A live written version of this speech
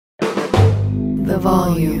the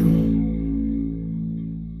volume.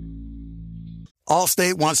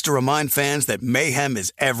 Allstate wants to remind fans that mayhem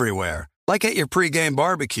is everywhere, like at your pregame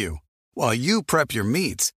barbecue. While you prep your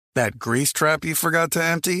meats, that grease trap you forgot to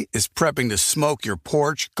empty is prepping to smoke your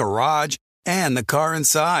porch, garage, and the car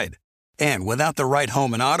inside. And without the right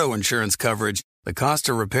home and auto insurance coverage, the cost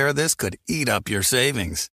to repair this could eat up your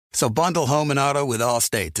savings. So bundle home and auto with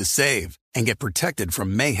Allstate to save and get protected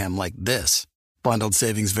from mayhem like this. Bundled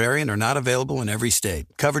savings vary and are not available in every state.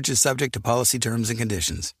 Coverage is subject to policy terms and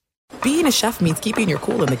conditions. Being a chef means keeping your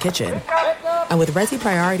cool in the kitchen. And with Resi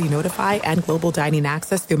Priority Notify and Global Dining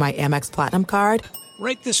Access through my Amex Platinum card,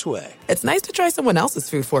 right this way. It's nice to try someone else's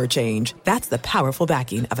food for a change. That's the powerful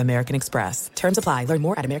backing of American Express. Terms apply. Learn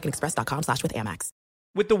more at americanexpress.com/withAmex.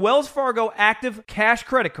 With the Wells Fargo Active Cash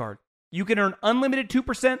Credit Card, you can earn unlimited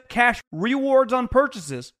 2% cash rewards on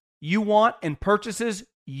purchases you want and purchases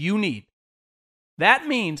you need. That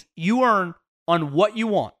means you earn on what you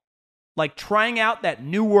want, like trying out that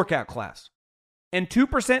new workout class, and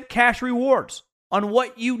 2% cash rewards on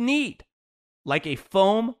what you need, like a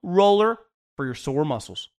foam roller for your sore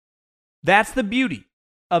muscles. That's the beauty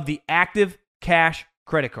of the Active Cash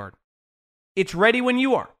Credit Card. It's ready when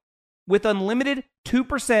you are, with unlimited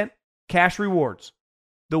 2% cash rewards.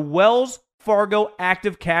 The Wells Fargo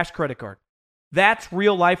Active Cash Credit Card. That's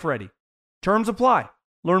real life ready. Terms apply.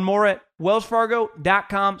 Learn more at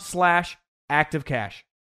wellsfargo.com/activecash.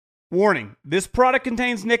 Warning, this product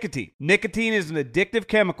contains nicotine. Nicotine is an addictive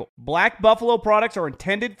chemical. Black Buffalo products are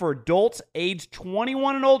intended for adults aged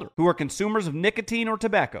 21 and older who are consumers of nicotine or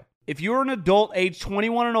tobacco. If you're an adult aged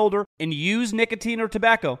 21 and older and use nicotine or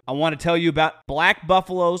tobacco, I want to tell you about Black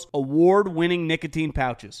Buffalo's award-winning nicotine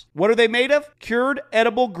pouches. What are they made of? Cured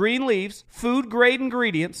edible green leaves, food-grade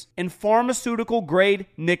ingredients, and pharmaceutical-grade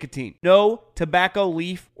nicotine. No tobacco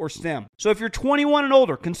leaf or stem. So if you're 21 and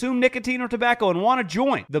older, consume nicotine or tobacco, and want to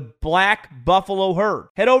join the Black Buffalo herd,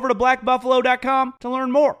 head over to blackbuffalo.com to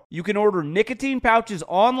learn more. You can order nicotine pouches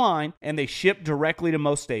online, and they ship directly to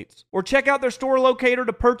most states. Or check out their store locator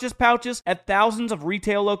to purchase pouches at thousands of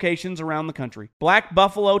retail locations around the country. Black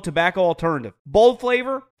Buffalo Tobacco Alternative. Bold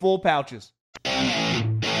flavor, full pouches.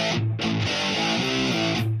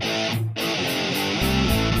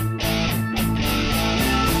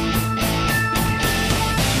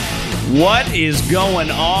 What is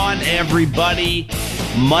going on, everybody?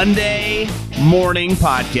 Monday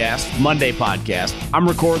podcast. I'm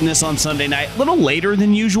recording this on Sunday night, a little later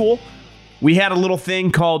than usual. We had a little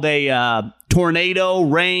thing called a tornado,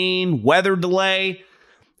 rain, weather delay.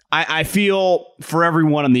 I feel for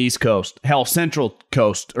everyone on the East Coast, hell, Central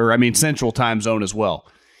time zone as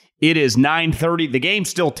well. It is 9:30. The game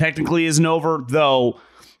still technically isn't over, though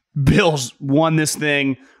Bills won this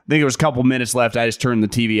thing. I think there was a couple minutes left. I just turned the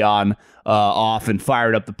TV off and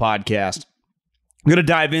fired up the podcast. I'm going to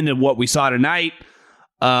dive into what we saw tonight.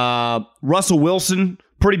 Russell Wilson,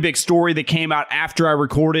 pretty big story that came out after I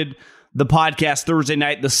recorded the podcast Thursday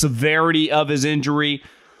night, the severity of his injury,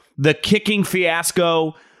 the kicking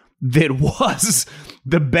fiasco that was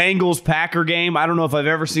the Bengals-Packer game. I don't know if I've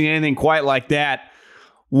ever seen anything quite like that.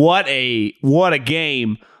 What a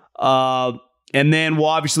game. And then we'll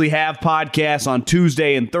obviously have podcasts on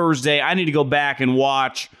Tuesday and Thursday. I need to go back and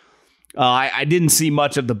watch. I didn't see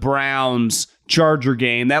much of the Browns-Charger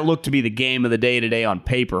game. That looked to be the game of the day today on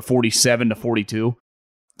paper, 47-42.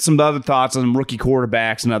 Some other thoughts on rookie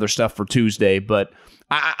quarterbacks and other stuff for Tuesday, but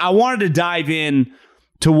I wanted to dive in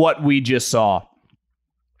to what we just saw.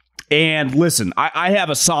 And listen, I have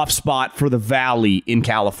a soft spot for the Valley in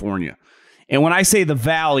California. And when I say the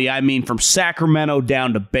Valley, I mean from Sacramento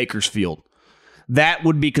down to Bakersfield. That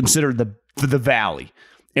would be considered the Valley.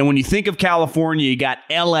 And when you think of California, you got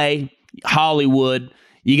LA, Hollywood,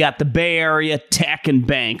 you got the Bay Area, tech and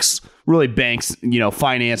banks. Really banks,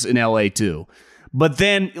 finance in LA too. But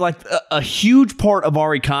then, like, a huge part of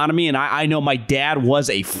our economy, and I know my dad was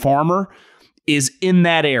a farmer, is in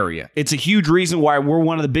that area. It's a huge reason why we're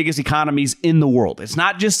one of the biggest economies in the world. It's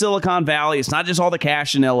not just Silicon Valley. It's not just all the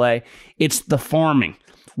cash in LA. It's the farming.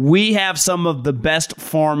 We have some of the best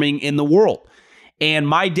farming in the world. And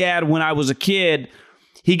my dad, when I was a kid,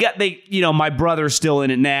 my brother's still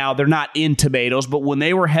in it now. They're not in tomatoes, but when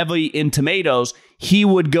they were heavily in tomatoes, he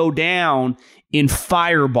would go down in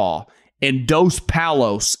Fireball and Dos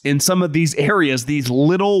Palos in some of these areas, these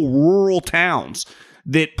little rural towns,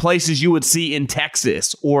 that places you would see in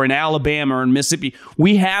Texas or in Alabama or in Mississippi.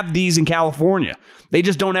 We have these in California. They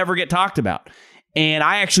just don't ever get talked about. And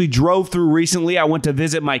I actually drove through recently. I went to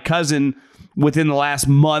visit my cousin within the last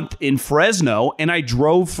month in Fresno, and I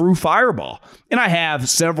drove through Fireball. And I have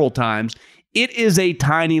several times. It is a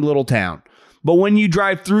tiny little town. But when you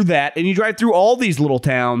drive through that and you drive through all these little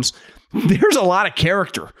towns, there's a lot of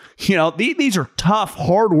character. These are tough,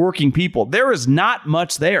 hardworking people. There is not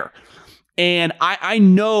much there. And I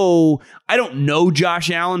know, I don't know Josh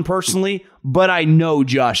Allen personally, but I know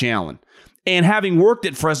Josh Allen. And having worked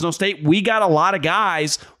at Fresno State, we got a lot of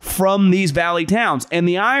guys from these valley towns. And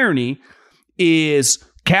the irony is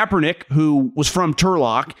Kaepernick, who was from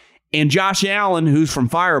Turlock, and Josh Allen, who's from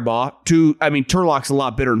Firebaugh, Turlock's a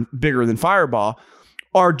lot bigger than Firebaugh,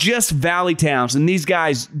 are just valley towns. And these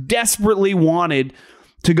guys desperately wanted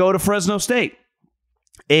to go to Fresno State.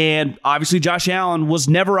 And obviously Josh Allen was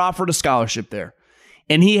never offered a scholarship there.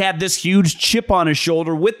 And he had this huge chip on his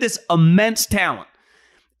shoulder with this immense talent.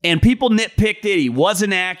 And people nitpicked it. He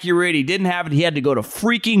wasn't accurate. He didn't have it. He had to go to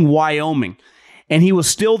freaking Wyoming. And he was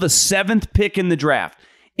still the 7th pick in the draft.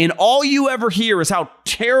 And all you ever hear is how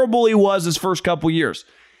terrible he was his first couple years.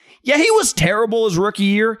 Yeah, he was terrible his rookie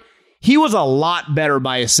year. He was a lot better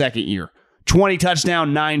by his second year. 20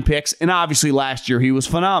 touchdown, 9 picks. And obviously last year he was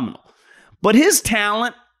phenomenal. But his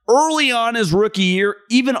talent early on his rookie year,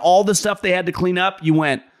 even all the stuff they had to clean up, you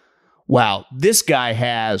went, wow, this guy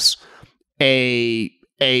has a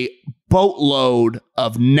boatload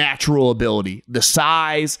of natural ability. The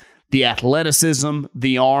size, the athleticism,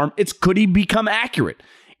 the arm. Could he become accurate?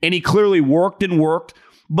 And he clearly worked and worked.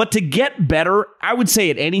 But to get better, I would say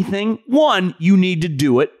at anything, 1, you need to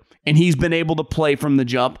do it. And he's been able to play from the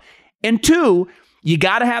jump. And 2, you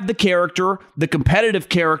got to have the character, the competitive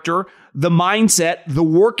character, the mindset, the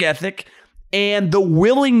work ethic, and the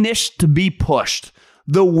willingness to be pushed.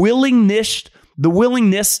 The willingness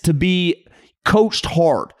to be coached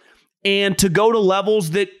hard and to go to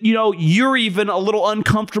levels that, you're even a little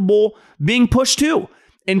uncomfortable being pushed to.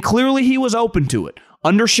 And clearly he was open to it.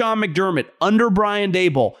 Under Sean McDermott, under Brian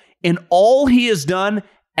Daboll, and all he has done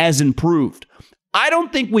has improved. I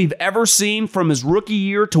don't think we've ever seen from his rookie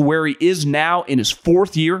year to where he is now in his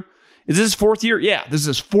 4th year. Is this his 4th year? Yeah, this is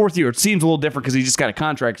his 4th year. It seems a little different because he just got a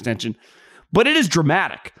contract extension. But it is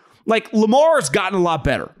dramatic. Like, Lamar's gotten a lot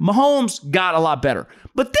better. Mahomes got a lot better.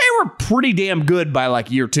 But they were pretty damn good by like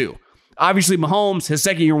year 2. Obviously, Mahomes, his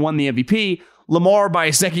second year, won the MVP. Lamar, by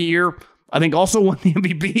his second year, I think also won the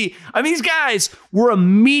MVP. These guys were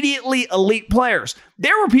immediately elite players.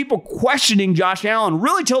 There were people questioning Josh Allen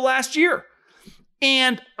really till last year.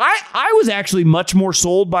 And I was actually much more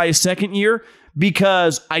sold by his second year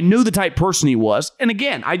because I knew the type person he was. And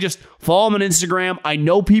again, I just follow him on Instagram. I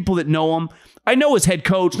know people that know him. I know his head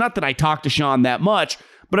coach. Not that I talk to Sean that much,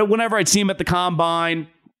 but whenever I'd see him at the combine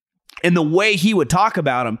and the way he would talk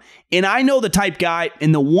about him, and I know the type guy.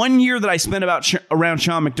 In the 1 year that I spent around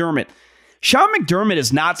Sean McDermott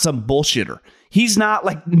is not some bullshitter. He's not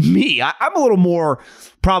like me. I'm a little more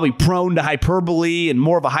probably prone to hyperbole and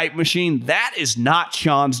more of a hype machine. That is not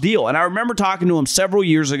Sean's deal. And I remember talking to him several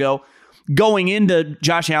years ago going into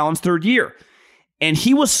Josh Allen's 3rd year. And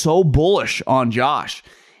he was so bullish on Josh.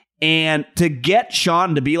 And to get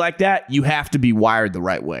Sean to be like that, you have to be wired the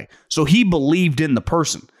right way. So he believed in the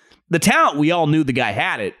person. The talent, we all knew the guy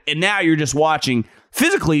had it. And now you're just watching.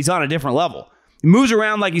 Physically, he's on a different level. He moves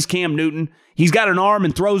around like he's Cam Newton. He's got an arm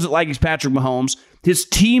and throws it like he's Patrick Mahomes. His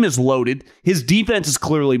team is loaded. His defense is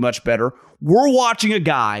clearly much better. We're watching a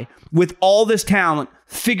guy with all this talent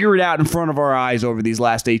figure it out in front of our eyes over these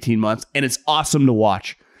last 18 months, and it's awesome to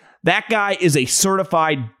watch. That guy is a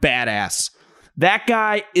certified badass. That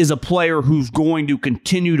guy is a player who's going to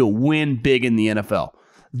continue to win big in the NFL.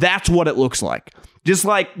 That's what it looks like. Just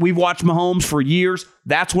like we've watched Mahomes for years,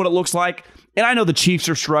 that's what it looks like. And I know the Chiefs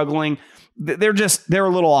are struggling. They're a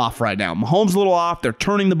little off right now. Mahomes a little off. They're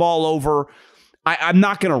turning the ball over. I'm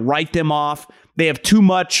not going to write them off. They have too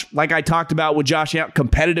much, like I talked about with Josh Allen,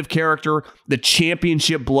 competitive character, the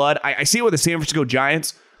championship blood. I see it with the San Francisco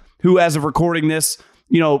Giants, who, as of recording this,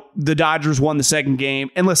 the Dodgers won the second game.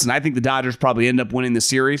 And listen, I think the Dodgers probably end up winning the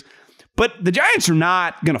series. But the Giants are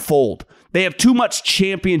not going to fold. They have too much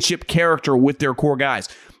championship character with their core guys.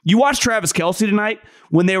 You watched Travis Kelce tonight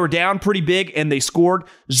when they were down pretty big and they scored.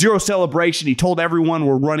 0 celebration. He told everyone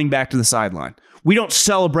we're running back to the sideline. We don't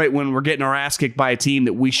celebrate when we're getting our ass kicked by a team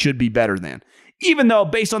that we should be better than. Even though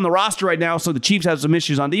based on the roster right now, so the Chiefs have some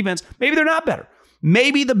issues on defense, maybe they're not better.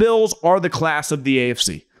 Maybe the Bills are the class of the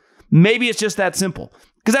AFC. Maybe it's just that simple.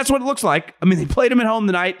 Because that's what it looks like. They played them at home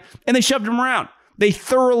tonight and they shoved them around. They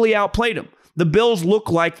thoroughly outplayed them. The Bills look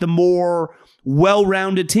like the more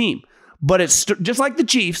well-rounded team. But it's just like the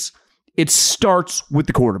Chiefs, it starts with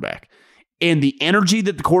the quarterback. And the energy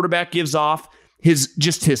that the quarterback gives off, his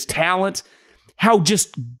talent, how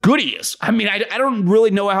just good he is. I don't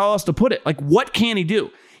really know how else to put it. Like, what can he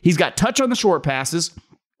do? He's got touch on the short passes.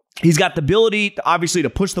 He's got the ability, obviously, to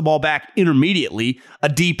push the ball back intermediately, a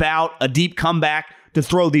deep out, a deep comeback to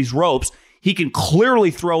throw these ropes. He can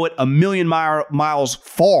clearly throw it a million miles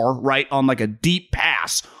far, right, on like a deep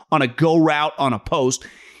pass, on a go route, on a post.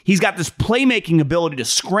 He's got this playmaking ability to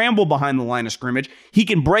scramble behind the line of scrimmage. He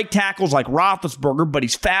can break tackles like Roethlisberger, but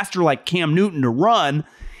he's faster like Cam Newton to run.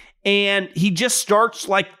 And he just starts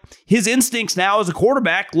like his instincts now as a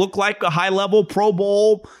quarterback look like a high-level Pro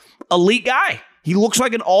Bowl elite guy. He looks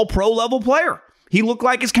like an all-pro level player. He looked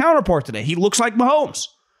like his counterpart today. He looks like Mahomes.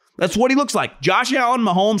 That's what he looks like. Josh Allen,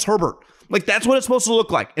 Mahomes, Herbert. Like, that's what it's supposed to look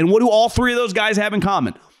like. And what do all three of those guys have in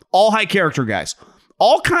common? All high-character guys.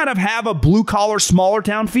 All kind of have a blue-collar, smaller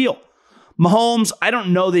town feel. Mahomes, I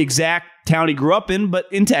don't know the exact town he grew up in,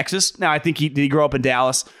 but in Texas. Now, I think he grew up in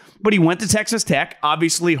Dallas, but he went to Texas Tech.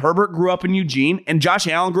 Obviously, Herbert grew up in Eugene, and Josh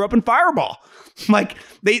Allen grew up in Fireball. Like,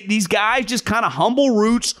 these guys just kind of humble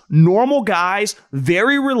roots, normal guys,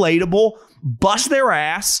 very relatable, bust their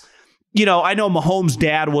ass. You know, I know Mahomes'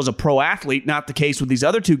 dad was a pro athlete, not the case with these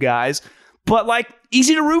other two guys, but like,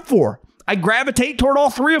 easy to root for. I gravitate toward all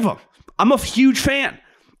three of them. I'm a huge fan.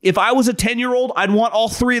 If I was a 10-year-old, I'd want all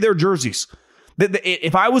three of their jerseys.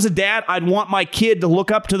 If I was a dad, I'd want my kid to look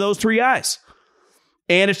up to those three guys.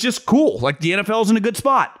 And it's just cool. Like, the NFL's in a good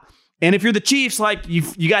spot. And if you're the Chiefs, like,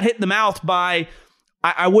 you got hit in the mouth by,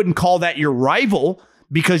 I wouldn't call that your rival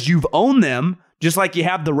because you've owned them, just like you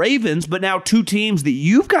have the Ravens, but now two teams that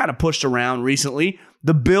you've got to push around recently,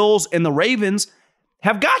 the Bills and the Ravens,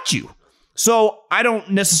 have got you. So I don't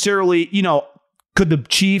necessarily, could the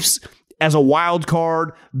Chiefs as a wild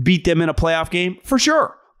card beat them in a playoff game? For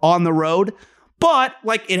sure, on the road. But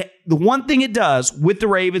like the one thing it does with the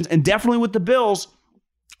Ravens and definitely with the Bills,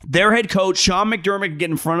 their head coach, Sean McDermott, can get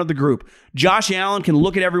in front of the group. Josh Allen can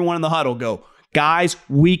look at everyone in the huddle, go, guys,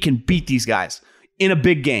 we can beat these guys in a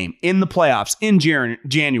big game, in the playoffs, in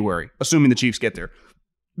January, assuming the Chiefs get there.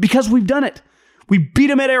 Because we've done it. We beat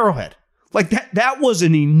them at Arrowhead. Like, that was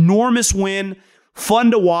an enormous win,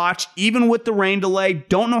 fun to watch, even with the rain delay.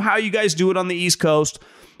 Don't know how you guys do it on the East Coast,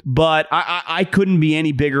 but I couldn't be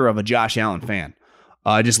any bigger of a Josh Allen fan.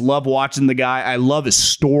 I just love watching the guy. I love his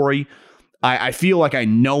story. I feel like I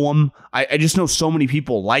know him. I just know so many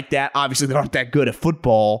people like that. Obviously, they aren't that good at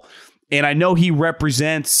football. And I know he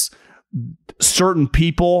represents certain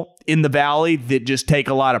people in the Valley that just take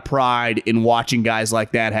a lot of pride in watching guys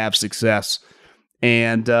like that have success.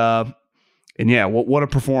 And yeah, what a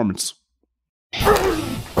performance.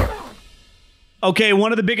 Okay,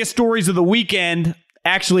 one of the biggest stories of the weekend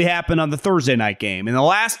actually happened on the Thursday night game. And the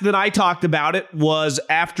last that I talked about it was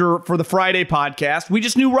for the Friday podcast. We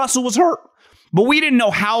just knew Russell was hurt, but we didn't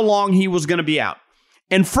know how long he was going to be out.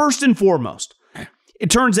 And first and foremost, it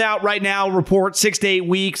turns out right now, report 6 to 8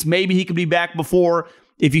 weeks. Maybe he could be back before.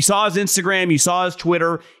 If you saw his Instagram, you saw his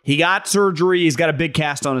Twitter, he got surgery. He's got a big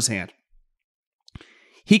cast on his hand.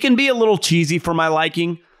 He can be a little cheesy for my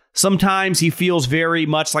liking. Sometimes he feels very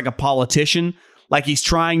much like a politician, like he's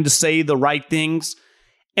trying to say the right things.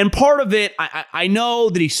 And part of it, I know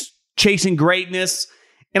that he's chasing greatness.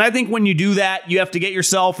 And I think when you do that, you have to get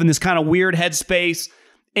yourself in this kind of weird headspace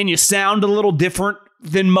and you sound a little different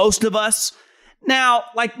than most of us. Now,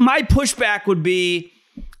 like, my pushback would be,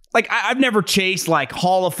 like, I've never chased like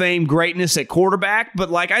Hall of Fame greatness at quarterback, but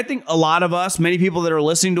like, I think a lot of us, many people that are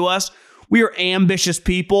listening to us, we are ambitious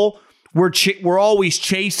people. We're always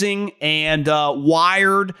chasing and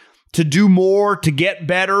wired to do more, to get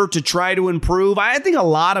better, to try to improve. I think a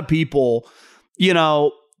lot of people,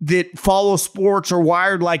 that follow sports are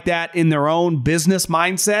wired like that in their own business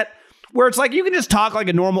mindset, where it's like you can just talk like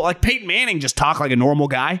a normal, like Peyton Manning just talked like a normal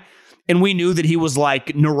guy. And we knew that he was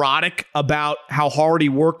like neurotic about how hard he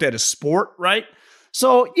worked at his sport, right?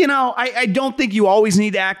 So, I don't think you always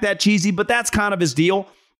need to act that cheesy, but that's kind of his deal.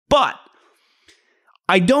 But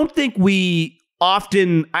I don't think we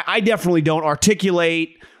often, I definitely don't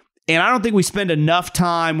articulate, and I don't think we spend enough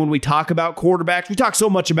time when we talk about quarterbacks. We talk so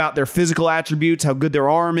much about their physical attributes, how good their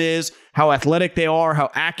arm is, how athletic they are, how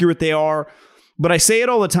accurate they are. But I say it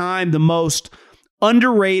all the time, the most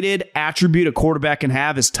underrated attribute a quarterback can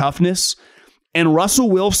have is toughness. And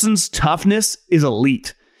Russell Wilson's toughness is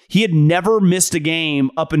elite. He had never missed a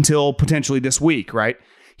game up until potentially this week, right?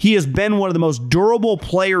 He has been one of the most durable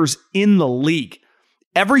players in the league.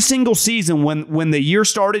 Every single season when the year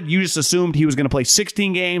started, you just assumed he was going to play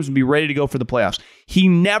 16 games and be ready to go for the playoffs. He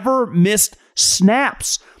never missed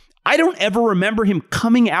snaps. I don't ever remember him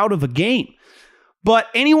coming out of a game. But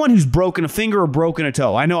anyone who's broken a finger or broken a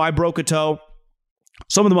toe, I know I broke a toe,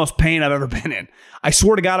 some of the most pain I've ever been in. I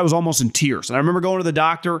swear to God, I was almost in tears. And I remember going to the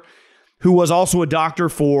doctor, who was also a doctor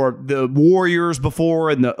for the Warriors before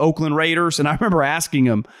and the Oakland Raiders. And I remember asking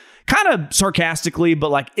him, kind of sarcastically,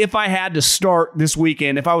 but like, if I had to start this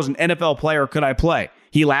weekend, if I was an NFL player, could I play?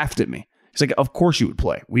 He laughed at me. He's like, of course you would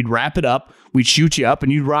play. We'd wrap it up, we'd shoot you up,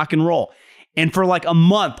 and you'd rock and roll. And for like a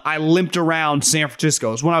month, I limped around San Francisco.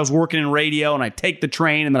 It was when I was working in radio, and I'd take the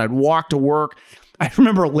train, and then I'd walk to work. I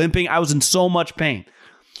remember limping. I was in so much pain.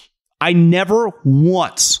 I never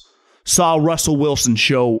once saw Russell Wilson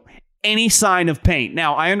show any sign of pain.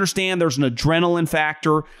 Now, I understand there's an adrenaline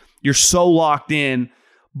factor. You're so locked in.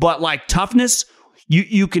 But like toughness,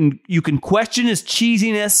 you can question his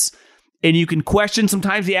cheesiness, and you can question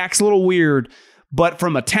sometimes he acts a little weird. But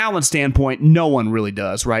from a talent standpoint, no one really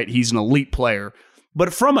does, right? He's an elite player.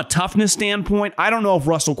 But from a toughness standpoint, I don't know if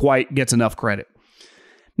Russell quite gets enough credit.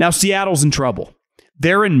 Now, Seattle's in trouble.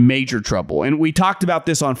 They're in major trouble. And we talked about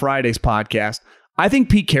this on Friday's podcast. I think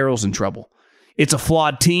Pete Carroll's in trouble. It's a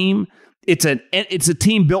flawed team. It's a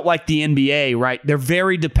team built like the NBA, right? They're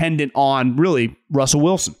very dependent on, really, Russell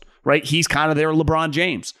Wilson, right? He's kind of their LeBron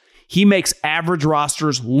James. He makes average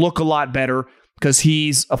rosters look a lot better because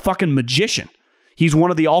he's a fucking magician. He's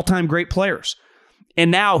one of the all-time great players.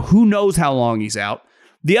 And now, who knows how long he's out.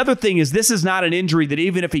 The other thing is, this is not an injury that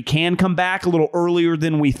even if he can come back a little earlier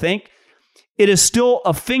than we think, it is still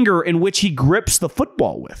a finger in which he grips the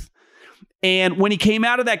football with. And when he came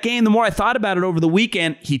out of that game, the more I thought about it over the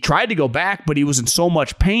weekend, he tried to go back, but he was in so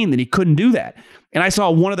much pain that he couldn't do that. And I saw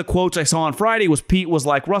one of the quotes I saw on Friday was Pete was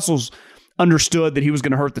like, Russell's understood that he was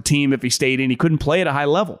going to hurt the team if he stayed in. He couldn't play at a high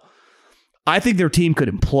level. I think their team could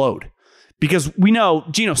implode because we know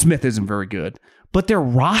Geno Smith isn't very good, but their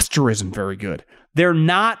roster isn't very good. They're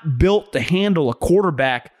not built to handle a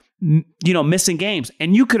quarterback, missing games.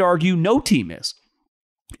 And you could argue no team is.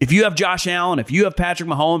 If you have Josh Allen, if you have Patrick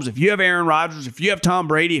Mahomes, if you have Aaron Rodgers, if you have Tom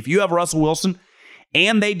Brady, if you have Russell Wilson,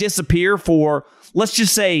 and they disappear for, let's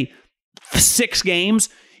just say, 6 games,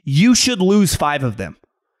 you should lose 5 of them.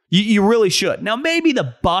 You really should. Now, maybe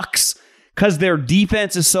the Bucs, because their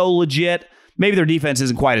defense is so legit, maybe their defense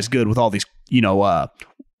isn't quite as good with all these,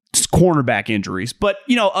 cornerback injuries. But,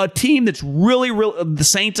 a team that's really, the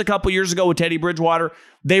Saints a couple years ago with Teddy Bridgewater,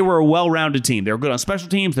 they were a well-rounded team. They were good on special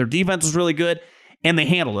teams. Their defense was really good, and they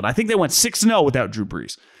handled it. I think they went 6-0 without Drew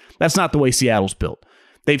Brees. That's not the way Seattle's built.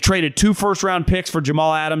 They've traded 2 first-round picks for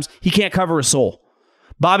Jamal Adams. He can't cover a soul.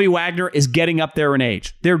 Bobby Wagner is getting up there in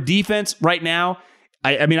age. Their defense right now,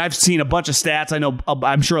 I mean, I've seen a bunch of stats. I know,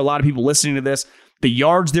 I'm sure a lot of people listening to this, the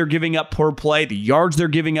yards they're giving up per play, the yards they're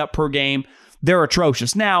giving up per game, they're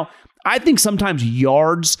atrocious. Now, I think sometimes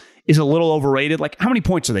yards is a little overrated. Like, how many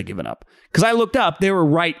points are they giving up? Because I looked up, they were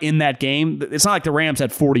right in that game. It's not like the Rams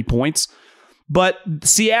had 40 points. But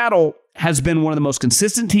Seattle has been one of the most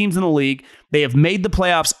consistent teams in the league. They have made the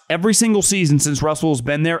playoffs every single season since Russell has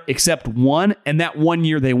been there, except one, and that one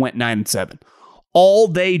year they went 9-7. All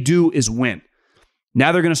they do is win.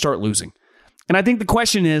 Now they're going to start losing. And I think the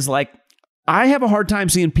question is, like, I have a hard time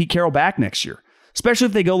seeing Pete Carroll back next year, especially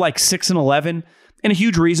if they go like 6-11. And a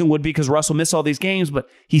huge reason would be because Russell missed all these games, but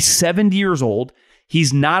he's 70 years old.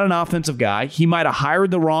 He's not an offensive guy. He might have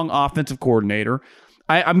hired the wrong offensive coordinator.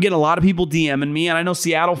 I'm getting a lot of people DMing me, and I know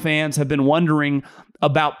Seattle fans have been wondering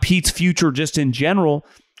about Pete's future just in general.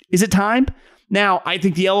 Is it time? Now, I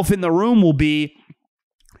think the elephant in the room will be,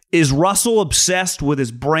 is Russell obsessed with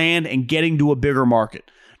his brand and getting to a bigger market?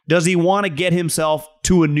 Does he want to get himself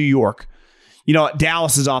to a New York?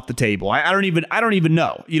 Dallas is off the table. I don't even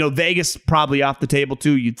know. Vegas probably off the table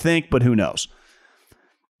too, you'd think, but who knows?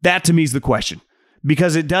 That to me is the question,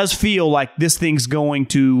 because it does feel like this thing's going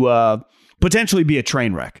to potentially be a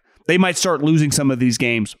train wreck. They might start losing some of these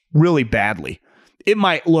games really badly. It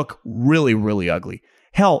might look really, really ugly.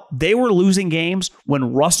 Hell, they were losing games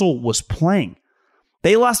when Russell was playing.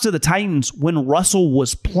 They lost to the Titans when Russell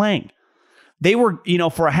was playing. They were,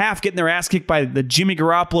 for a half getting their ass kicked by the Jimmy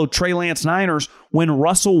Garoppolo, Trey Lance Niners when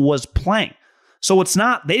Russell was playing. So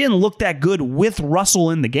they didn't look that good with Russell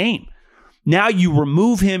in the game. Now you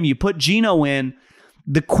remove him, you put Geno in.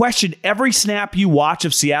 The question, every snap you watch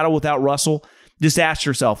of Seattle without Russell, just ask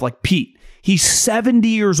yourself, like, Pete, he's 70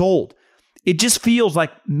 years old. It just feels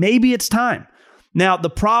like maybe it's time. Now, the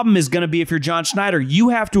problem is going to be, if you're John Schneider, you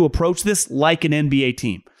have to approach this like an NBA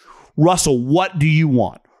team. Russell, what do you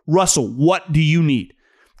want? Russell, what do you need?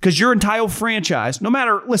 Because your entire franchise, no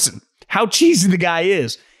matter, listen, how cheesy the guy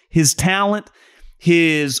is, his talent,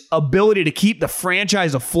 his ability to keep the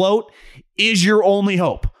franchise afloat is your only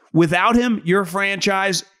hope. Without him, your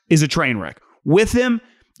franchise is a train wreck. With him,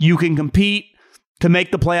 you can compete to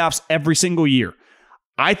make the playoffs every single year.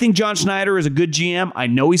 I think John Schneider is a good GM. I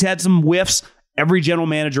know he's had some whiffs. Every general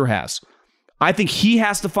manager has. I think he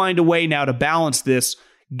has to find a way now to balance this.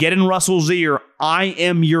 Get in Russell's ear. I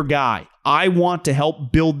am your guy. I want to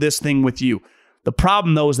help build this thing with you. The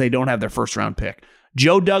problem, though, is they don't have their first-round pick.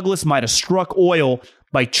 Joe Douglas might have struck oil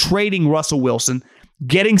by trading Russell Wilson,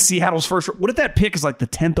 getting Seattle's first. What if that pick is like the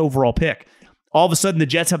 10th overall pick? All of a sudden, the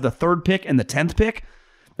Jets have the 3rd pick and the 10th pick?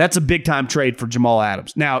 That's a big-time trade for Jamal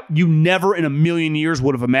Adams. Now, you never in a million years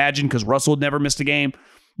would have imagined, because Russell had never missed a game,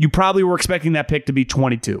 you probably were expecting that pick to be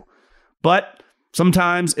 22. But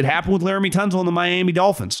sometimes it happened with Laramie Tunsil and the Miami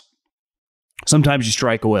Dolphins. Sometimes you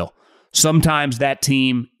strike oil. Sometimes that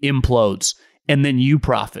team implodes, and then you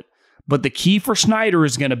profit. But the key for Snyder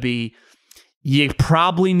is going to be, you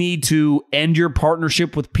probably need to end your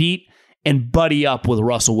partnership with Pete and buddy up with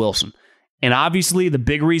Russell Wilson. And obviously, the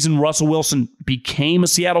big reason Russell Wilson became a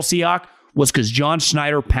Seattle Seahawk was because John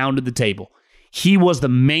Schneider pounded the table. He was the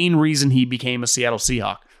main reason he became a Seattle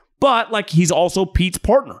Seahawk. But he's also Pete's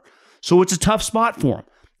partner. So it's a tough spot for him.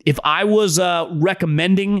 If I was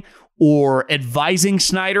recommending or advising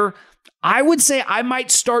Snyder, I would say I might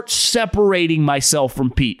start separating myself from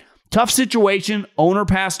Pete. Tough situation. Owner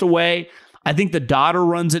passed away. I think the daughter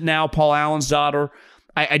runs it now, Paul Allen's daughter.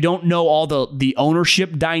 I don't know all the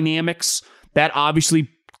ownership dynamics. That obviously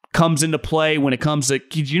comes into play when it comes to,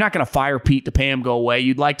 you're not going to fire Pete to pay him go away.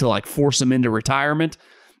 You'd like to force him into retirement.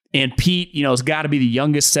 And Pete, has got to be the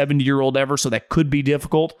youngest 70-year-old ever, so that could be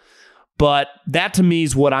difficult. But that to me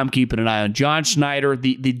is what I'm keeping an eye on. John Schneider,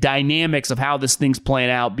 the dynamics of how this thing's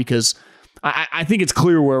playing out, because I think it's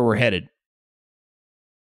clear where we're headed.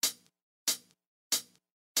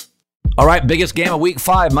 All right, biggest game of Week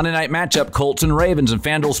 5, Monday night matchup, Colts and Ravens, and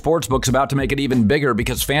FanDuel Sportsbook's about to make it even bigger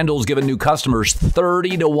because FanDuel's giving new customers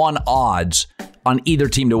 30-1 odds on either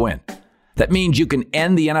team to win. That means you can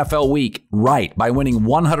end the NFL week right by winning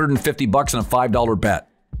 $150 in a $5 bet.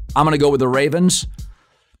 I'm going to go with the Ravens.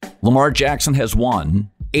 Lamar Jackson has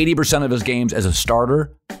won 80% of his games as a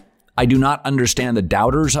starter. I do not understand the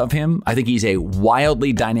doubters of him. I think he's a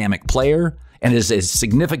wildly dynamic player and is a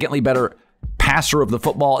significantly better passer of the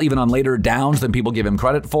football, even on later downs, than people give him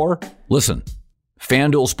credit for. Listen,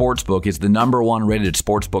 FanDuel Sportsbook is the #1 rated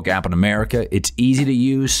sportsbook app in America. It's easy to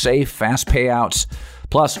use, safe, fast payouts.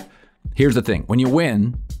 Plus, here's the thing. When you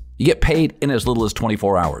win, you get paid in as little as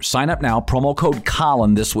 24 hours. Sign up now, promo code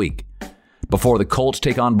Colin this week. Before the Colts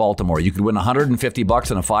take on Baltimore, you could win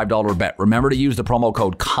 $150 in a $5 bet. Remember to use the promo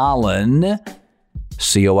code Colin,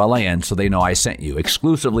 C-O-L-A-N, so they know I sent you,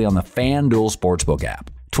 exclusively on the FanDuel Sportsbook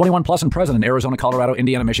app. 21 plus and present in Arizona, Colorado,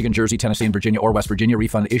 Indiana, Michigan, Jersey, Tennessee, and Virginia or West Virginia.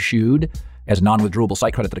 Refund issued as non-withdrawable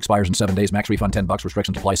site credit that expires in 7 days. Max refund $10.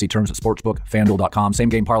 Restrictions apply. See terms at sportsbook.fanduel.com. Same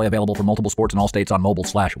game parlay available for multiple sports in all states on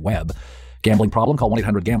mobile/web. Gambling problem? Call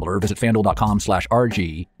 1-800-GAMBLER. Visit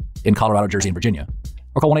fanduel.com/RG in Colorado, Jersey, and Virginia.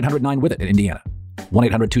 Or call 1-800-9-WITH-IT in Indiana.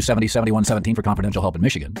 1-800-270-7117 for confidential help in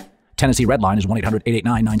Michigan. Tennessee Red Line is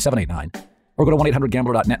 1-800-889-9789. Or go to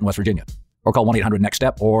 1-800-GAMBLER.net in West Virginia. Or call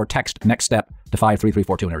 1-800-NEXT-STEP or text NEXT-STEP to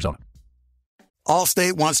 53342 in Arizona.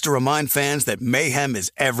 Allstate wants to remind fans that mayhem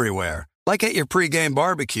is everywhere, like at your pregame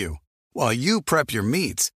barbecue. While you prep your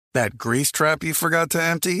meats, that grease trap you forgot to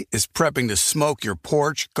empty is prepping to smoke your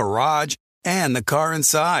porch, garage, and the car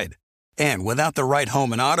inside. And without the right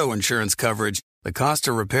home and auto insurance coverage, the cost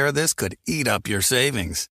to repair this could eat up your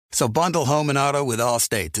savings. So bundle home and auto with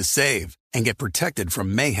Allstate to save and get protected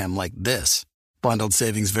from mayhem like this. Bundled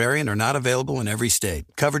savings vary and are not available in every state.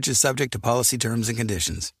 Coverage is subject to policy terms and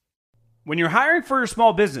conditions. When you're hiring for your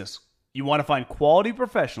small business, you want to find quality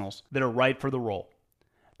professionals that are right for the role.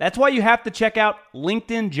 That's why you have to check out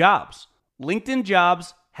LinkedIn Jobs. LinkedIn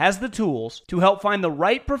Jobs has the tools to help find the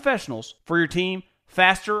right professionals for your team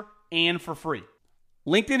faster and for free.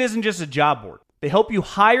 LinkedIn isn't just a job board. They help you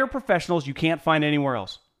hire professionals you can't find anywhere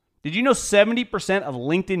else. Did you know 70% of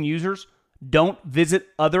LinkedIn users don't visit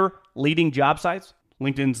other leading job sites?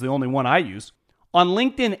 LinkedIn's the only one I use. On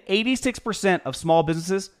LinkedIn, 86% of small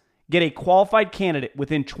businesses get a qualified candidate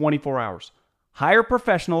within 24 hours. Hire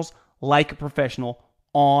professionals like a professional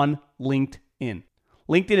on LinkedIn.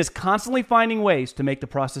 LinkedIn is constantly finding ways to make the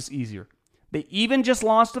process easier. They even just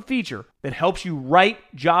launched a feature that helps you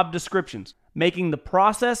write job descriptions, making the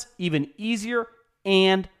process even easier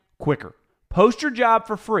and quicker. Post your job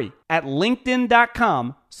for free at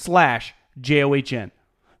linkedin.com/JOHN.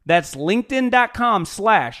 That's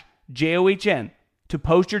linkedin.com/JOHN to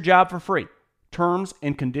post your job for free. Terms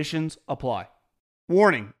and conditions apply.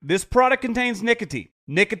 Warning, this product contains nicotine.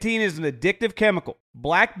 Nicotine is an addictive chemical.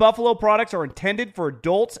 Black Buffalo products are intended for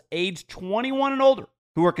adults aged 21 and older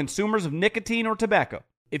who are consumers of nicotine or tobacco.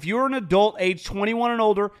 If you're an adult aged 21 and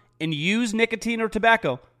older and use nicotine or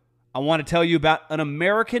tobacco, I want to tell you about an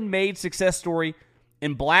American-made success story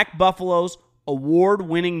in Black Buffalo's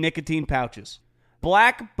award-winning nicotine pouches.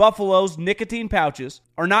 Black Buffalo's nicotine pouches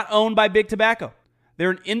are not owned by Big Tobacco.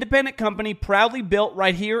 They're an independent company proudly built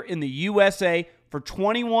right here in the USA for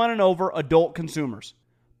 21 and over adult consumers.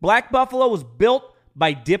 Black Buffalo was built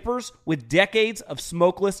by dippers with decades of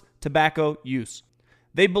smokeless tobacco use.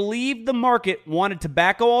 They believed the market wanted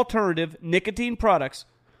tobacco alternative nicotine products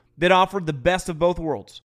that offered the best of both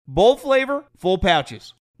worlds. Bold flavor, full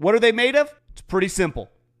pouches. What are they made of? It's pretty simple.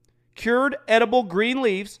 Cured edible green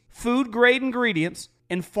leaves, food-grade ingredients,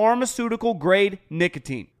 and pharmaceutical-grade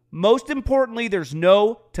nicotine. Most importantly, there's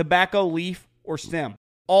no tobacco leaf or stem.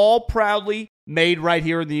 All proudly made right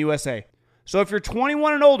here in the USA. So if you're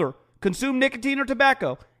 21 and older, consume nicotine or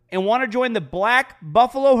tobacco, and want to join the Black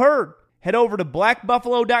Buffalo herd, head over to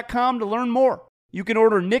blackbuffalo.com to learn more. You can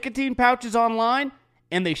order nicotine pouches online,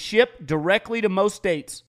 and they ship directly to most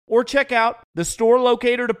states. Or check out the store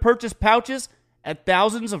locator to purchase pouches at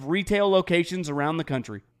thousands of retail locations around the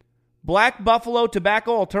country. Black Buffalo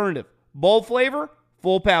Tobacco Alternative. Bold flavor,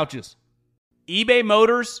 full pouches. eBay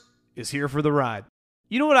Motors is here for the ride.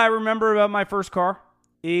 You know what I remember about my first car?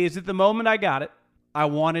 Is at the moment I got it, I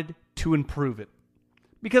wanted to improve it.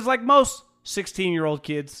 Because like most 16-year-old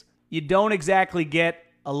kids, you don't exactly get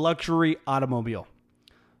a luxury automobile.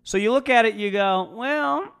 So you look at it, you go,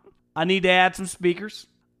 well, I need to add some speakers.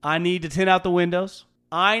 I need to tint out the windows.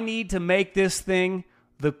 I need to make this thing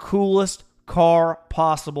the coolest car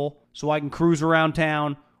possible so I can cruise around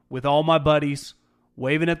town with all my buddies,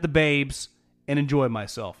 waving at the babes, and enjoy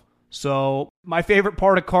myself. So my favorite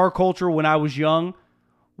part of car culture when I was young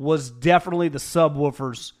was definitely the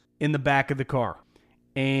subwoofers in the back of the car.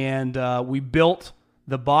 And we built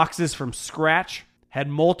the boxes from scratch, had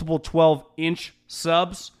multiple 12-inch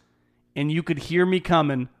subs, and you could hear me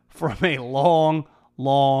coming from a long,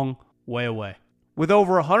 long way away. With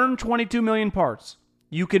over 122 million parts,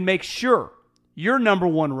 you can make sure your number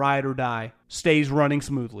one ride or die stays running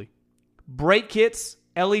smoothly. Brake kits,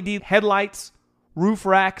 LED headlights, roof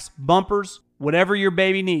racks, bumpers, whatever your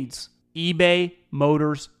baby needs, eBay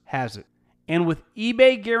Motors has it. And with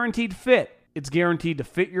eBay Guaranteed Fit, it's guaranteed to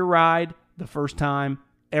fit your ride the first time,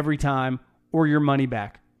 every time, or your money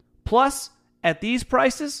back. Plus, at these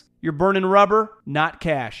prices, you're burning rubber, not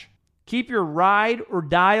cash. Keep your ride or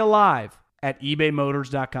die alive at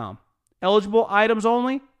ebaymotors.com. Eligible items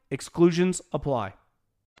only. Exclusions apply.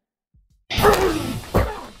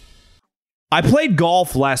 I played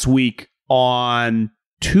golf last week on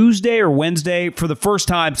Tuesday or Wednesday for the first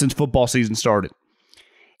time since football season started.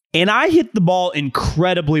 And I hit the ball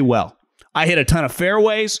incredibly well. I hit a ton of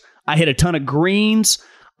fairways. I hit a ton of greens.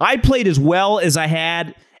 I played as well as I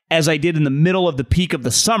did in the middle of the peak of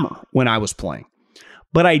the summer when I was playing.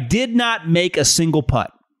 But I did not make a single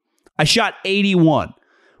putt. I shot 81.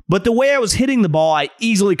 But the way I was hitting the ball, I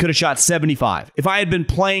easily could have shot 75. If I had been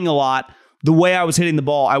playing a lot, the way I was hitting the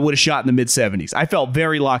ball, I would have shot in the mid-70s. I felt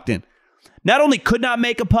very locked in. Not only could not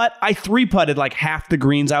make a putt, I three-putted like half the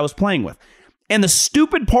greens I was playing with. And the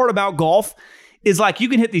stupid part about golf is like you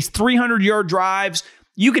can hit these 300-yard drives.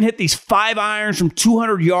 You can hit these 5 irons from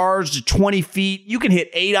 200 yards to 20 feet. You can hit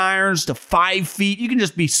 8 irons to 5 feet. You can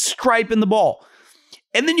just be striping the ball.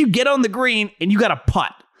 And then you get on the green and you got to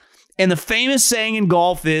putt. And the famous saying in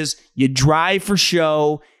golf is you drive for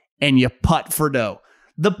show and you putt for dough.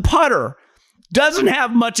 The putter doesn't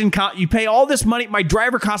have much in common. You pay all this money. My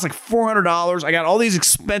driver costs like $400. I got all these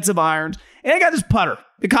expensive irons. And I got this putter.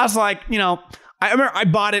 It costs like, I remember I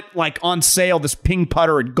bought it like on sale, this ping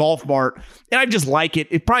putter at Golf Mart. And I just like it.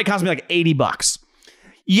 It probably cost me like $80.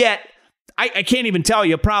 Yet, I can't even tell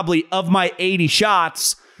you, probably of my 80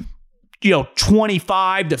 shots,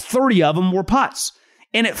 25 to 30 of them were putts.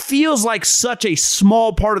 And it feels like such a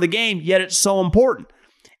small part of the game, yet it's so important.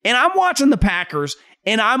 And I'm watching the Packers,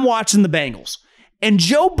 and I'm watching the Bengals. And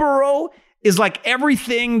Joe Burrow is like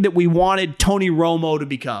everything that we wanted Tony Romo to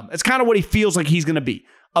become. It's kind of what he feels like he's going to be.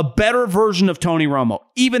 A better version of Tony Romo,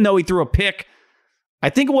 even though he threw a pick. I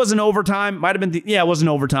think it was in overtime. Might have been, it was in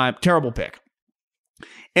overtime. Terrible pick.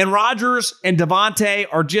 And Rodgers and Devontae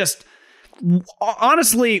are just,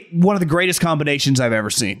 honestly, one of the greatest combinations I've ever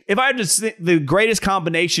seen. If I had to say the greatest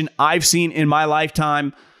combination I've seen in my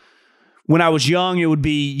lifetime, when I was young, it would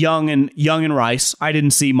be Young and Rice. I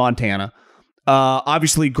didn't see Montana.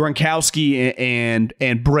 Obviously, Gronkowski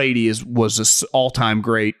and Brady was an all-time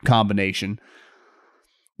great combination.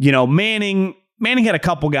 Manning had a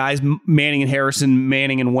couple guys, Manning and Harrison,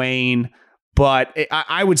 Manning and Wayne. But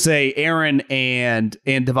I would say Aaron and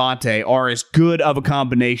Devontae are as good of a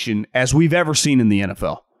combination as we've ever seen in the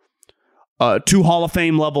NFL. 2 Hall of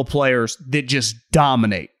Fame level players that just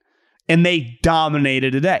dominate. And they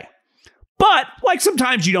dominated today. But like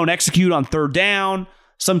sometimes you don't execute on third down.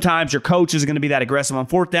 Sometimes your coach is going to be that aggressive on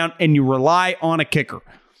fourth down, and you rely on a kicker.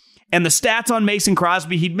 And the stats on Mason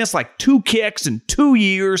Crosby, he'd missed like 2 kicks in 2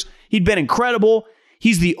 years. He'd been incredible.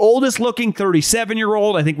 He's the oldest looking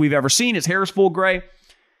 37-year-old I think we've ever seen. His hair is full gray.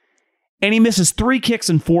 And he misses 3 kicks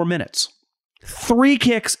in 4 minutes. 3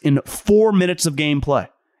 kicks in 4 minutes of gameplay.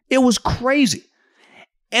 It was crazy.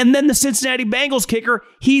 And then the Cincinnati Bengals kicker,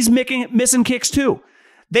 he's missing kicks too.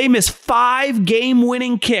 They miss 5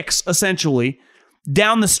 game-winning kicks, essentially,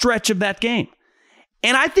 down the stretch of that game.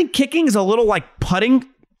 And I think kicking is a little like putting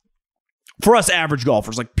for us average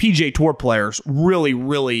golfers, like PGA Tour players, really,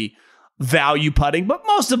 really value putting. But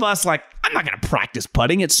most of us, like, I'm not going to practice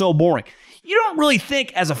putting. It's so boring. You don't really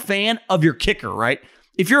think as a fan of your kicker, right?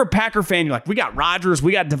 If you're a Packer fan, you're like, we got Rodgers,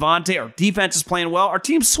 we got Devontae, our defense is playing well, our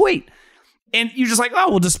team's sweet. And you're just like, oh,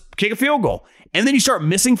 we'll just kick a field goal. And then you start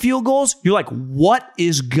missing field goals. You're like, what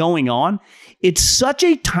is going on? It's such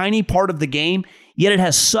a tiny part of the game, yet it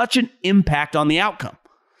has such an impact on the outcome.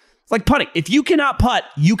 It's like putting. If you cannot putt,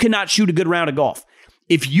 you cannot shoot a good round of golf.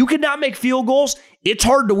 If you cannot make field goals, it's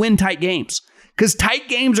hard to win tight games because tight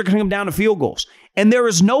games are going to come down to field goals. And there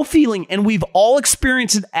is no feeling, and we've all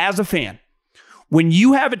experienced it as a fan, when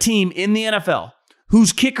you have a team in the NFL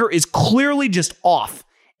whose kicker is clearly just off.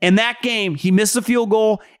 And that game, he misses a field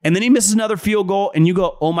goal, and then he misses another field goal, and you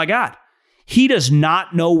go, oh my God, he does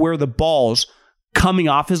not know where the ball's coming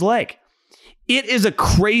off his leg. It is a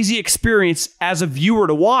crazy experience as a viewer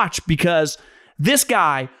to watch because this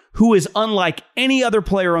guy, who is unlike any other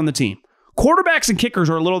player on the team, quarterbacks and kickers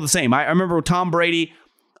are a little the same. I remember with Tom Brady,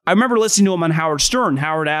 I remember listening to him on Howard Stern.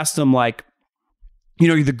 Howard asked him, like, you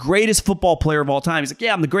know, you're the greatest football player of all time. He's like,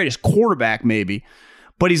 yeah, I'm the greatest quarterback maybe.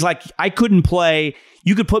 But he's like, I couldn't play.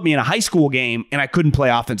 You could put me in a high school game and I couldn't play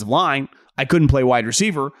offensive line. I couldn't play wide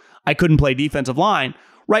receiver. I couldn't play defensive line,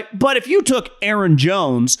 right? But if you took Aaron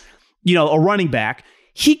Jones, you know, a running back,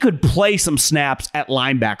 he could play some snaps at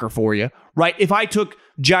linebacker for you, right? If I took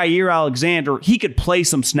Jair Alexander, he could play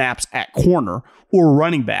some snaps at corner or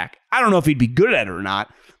running back. I don't know if he'd be good at it or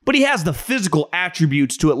not, but he has the physical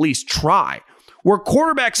attributes to at least try. Where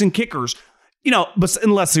quarterbacks and kickers, you know, but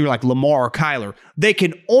unless they're like Lamar or Kyler, they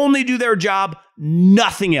can only do their job,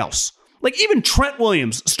 nothing else. Like even Trent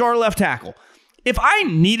Williams, star left tackle. If I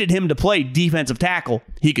needed him to play defensive tackle,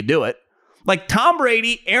 he could do it. Like Tom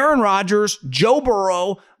Brady, Aaron Rodgers, Joe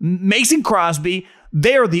Burrow, Mason Crosby,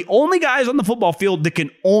 they are the only guys on the football field that can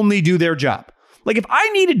only do their job. Like if I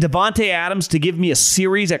needed Devontae Adams to give me a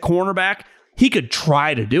series at cornerback, he could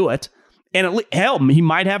try to do it. And hell, he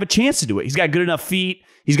might have a chance to do it. He's got good enough feet.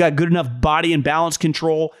 He's got good enough body and balance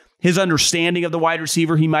control. His understanding of the wide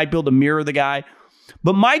receiver, he might be able to mirror the guy.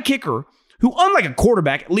 But my kicker, who unlike a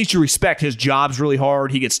quarterback, at least you respect his job's really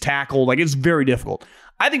hard. He gets tackled. Like it's very difficult.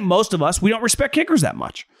 I think most of us, we don't respect kickers that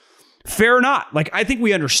much. Fair or not. Like I think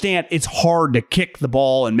we understand it's hard to kick the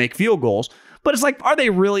ball and make field goals. But it's like, are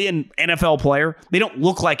they really an NFL player? They don't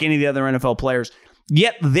look like any of the other NFL players.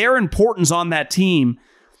 Yet their importance on that team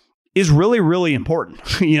is really, really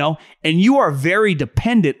important, you know, and you are very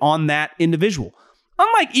dependent on that individual.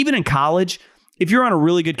 Unlike even in college, if you're on a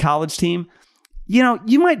really good college team, you know,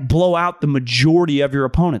 you might blow out the majority of your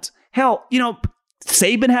opponents. Hell, you know,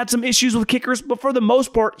 Saban had some issues with kickers, but for the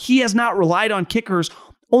most part, he has not relied on kickers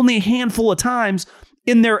only a handful of times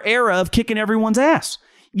in their era of kicking everyone's ass.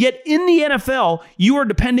 Yet in the NFL, you are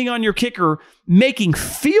depending on your kicker making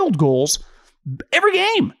field goals every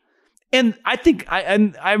game. And I think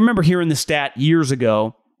I remember hearing the stat years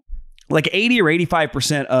ago, like 80 or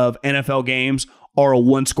 85% of NFL games are a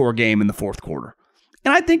one-score game in the fourth quarter.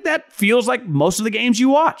 And I think that feels like most of the games you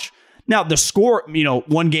watch. Now, the score, you know,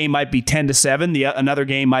 one game might be 10-7, another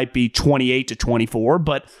game might be 28-24,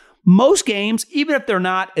 but most games, even if they're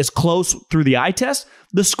not as close through the eye test,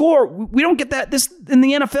 the score, we don't get that. This in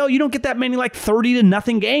the NFL, you don't get that many like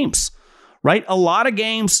 30-0 games, right? A lot of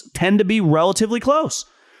games tend to be relatively close.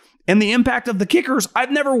 And the impact of the kickers,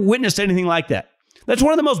 I've never witnessed anything like that. That's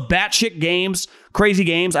one of the most batshit games, crazy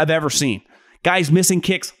games I've ever seen. Guys missing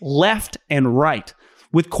kicks left and right,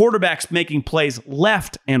 with quarterbacks making plays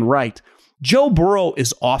left and right. Joe Burrow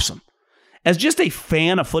is awesome. As just a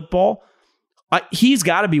fan of football, he's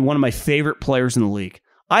got to be one of my favorite players in the league.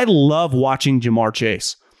 I love watching Jamar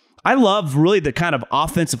Chase. I love really the kind of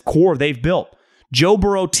offensive core they've built. Joe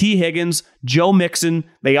Burrow, T. Higgins, Joe Mixon.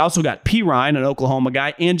 They also got P. Ryan, an Oklahoma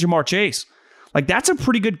guy, and Jamar Chase. Like, that's a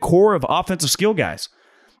pretty good core of offensive skill guys.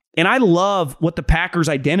 And I love what the Packers'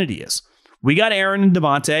 identity is. We got Aaron and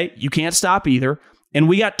Devontae. You can't stop either. And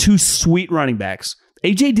we got 2 sweet running backs.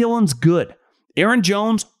 A.J. Dillon's good. Aaron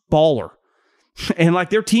Jones, baller. And, like,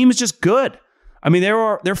 their team is just good. I mean, they're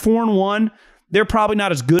 4-1. They're probably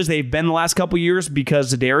not as good as they've been the last couple years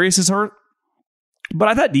because Zadarius is hurt. But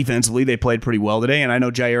I thought defensively they played pretty well today, and I know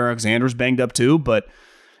Jair Alexander's banged up too, but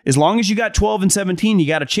as long as you got 12 and 17, you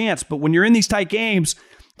got a chance. But when you're in these tight games,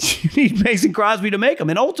 you need Mason Crosby to make them.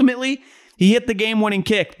 And ultimately, he hit the game-winning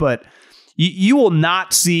kick, but you will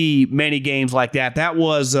not see many games like that. That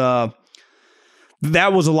was a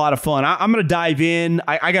lot of fun. I'm going to dive in.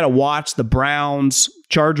 I got to watch the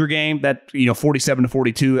Browns-Charger game. That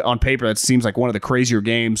 47-42 on paper, that seems like one of the crazier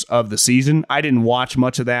games of the season. I didn't watch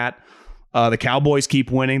much of that. The Cowboys keep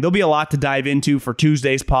winning. There'll be a lot to dive into for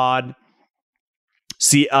Tuesday's pod.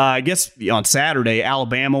 See, I guess on Saturday,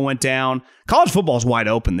 Alabama went down. College football is wide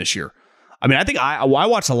open this year. I mean, I think I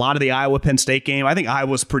watched a lot of the Iowa-Penn State game. I think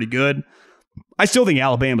Iowa's pretty good. I still think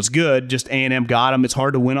Alabama's good. Just A&M got them. It's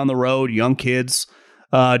hard to win on the road. Young kids.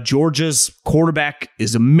 Georgia's quarterback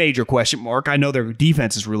is a major question mark. I know their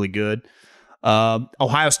defense is really good.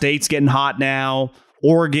 Ohio State's getting hot now.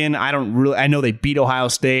 Oregon, I know they beat Ohio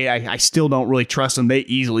State. I still don't really trust them. They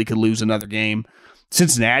easily could lose another game.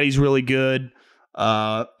 Cincinnati's really good.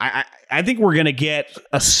 I think we're going to get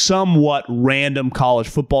a somewhat random college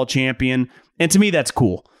football champion. And to me, that's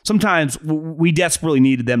cool. Sometimes we desperately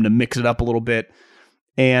needed them to mix it up a little bit.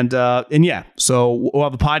 And yeah, so we'll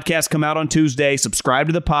have a podcast come out on Tuesday. Subscribe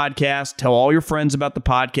to the podcast. Tell all your friends about the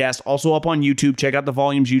podcast. Also up on YouTube. Check out the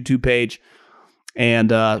Volumes YouTube page.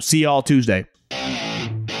 And see you all Tuesday.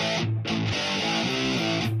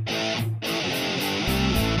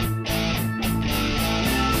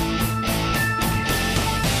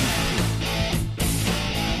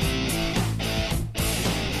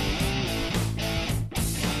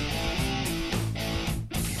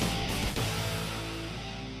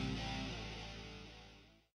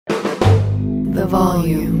 The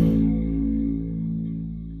Volume.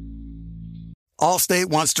 Allstate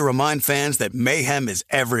wants to remind fans that mayhem is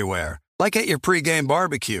everywhere, like at your pregame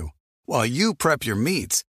barbecue. While you prep your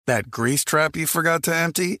meats, that grease trap you forgot to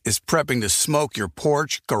empty is prepping to smoke your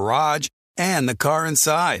porch, garage, and the car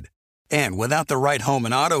inside. And without the right home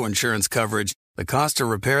and auto insurance coverage, the cost to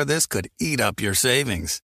repair this could eat up your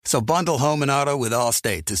savings. So bundle home and auto with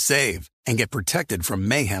Allstate to save and get protected from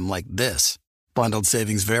mayhem like this. Bundled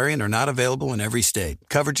savings vary and are not available in every state.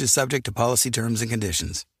 Coverage is subject to policy terms and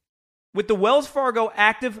conditions. With the Wells Fargo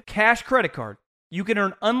Active Cash Credit Card, you can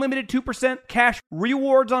earn unlimited 2% cash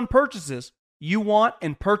rewards on purchases you want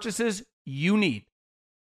and purchases you need.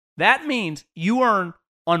 That means you earn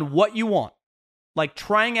on what you want, like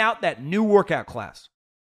trying out that new workout class,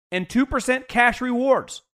 and 2% cash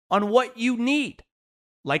rewards on what you need,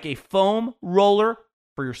 like a foam roller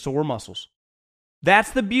for your sore muscles.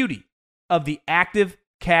 That's the beauty of the Active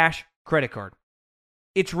Cash Credit Card.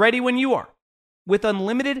 It's ready when you are, with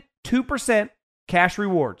unlimited 2% cash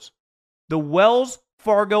rewards. The Wells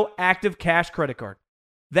Fargo Active Cash Credit Card.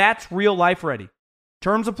 That's real life ready.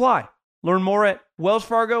 Terms apply. Learn more at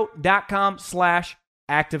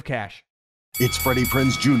wellsfargo.com/activecash. It's Freddie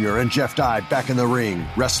Prinze Jr. and Jeff Dye back in the ring.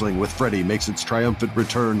 Wrestling with Freddie makes its triumphant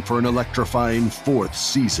return for an electrifying 4th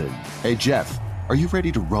season. Hey, Jeff, are you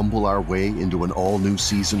ready to rumble our way into an all-new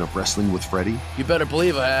season of Wrestling with Freddie? You better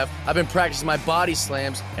believe I have. I've been practicing my body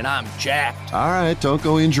slams, and I'm jacked. All right, don't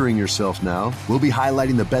go injuring yourself now. We'll be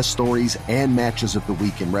highlighting the best stories and matches of the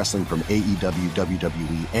week in wrestling from AEW,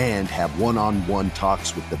 WWE, and have one-on-one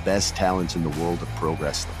talks with the best talents in the world of pro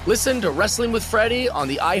wrestling. Listen to Wrestling with Freddie on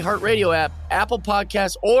the iHeartRadio app, Apple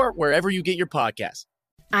Podcasts, or wherever you get your podcasts.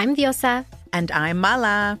 I'm Diosa. And I'm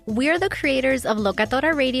Mala. We're the creators of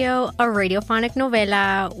Locatora Radio, a radiophonic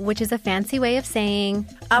novela, which is a fancy way of saying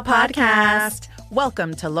a podcast.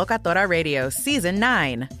 Welcome to Locatora Radio Season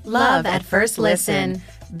 9. Love at First Listen.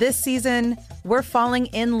 This season, we're falling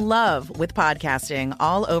in love with podcasting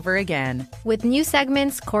all over again. With new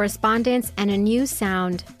segments, correspondence, and a new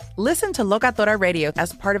sound. Listen to Locatora Radio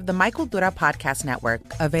as part of the Michael Dura Podcast Network.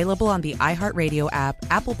 Available on the iHeartRadio app,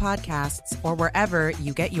 Apple Podcasts, or wherever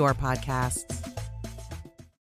you get your podcasts.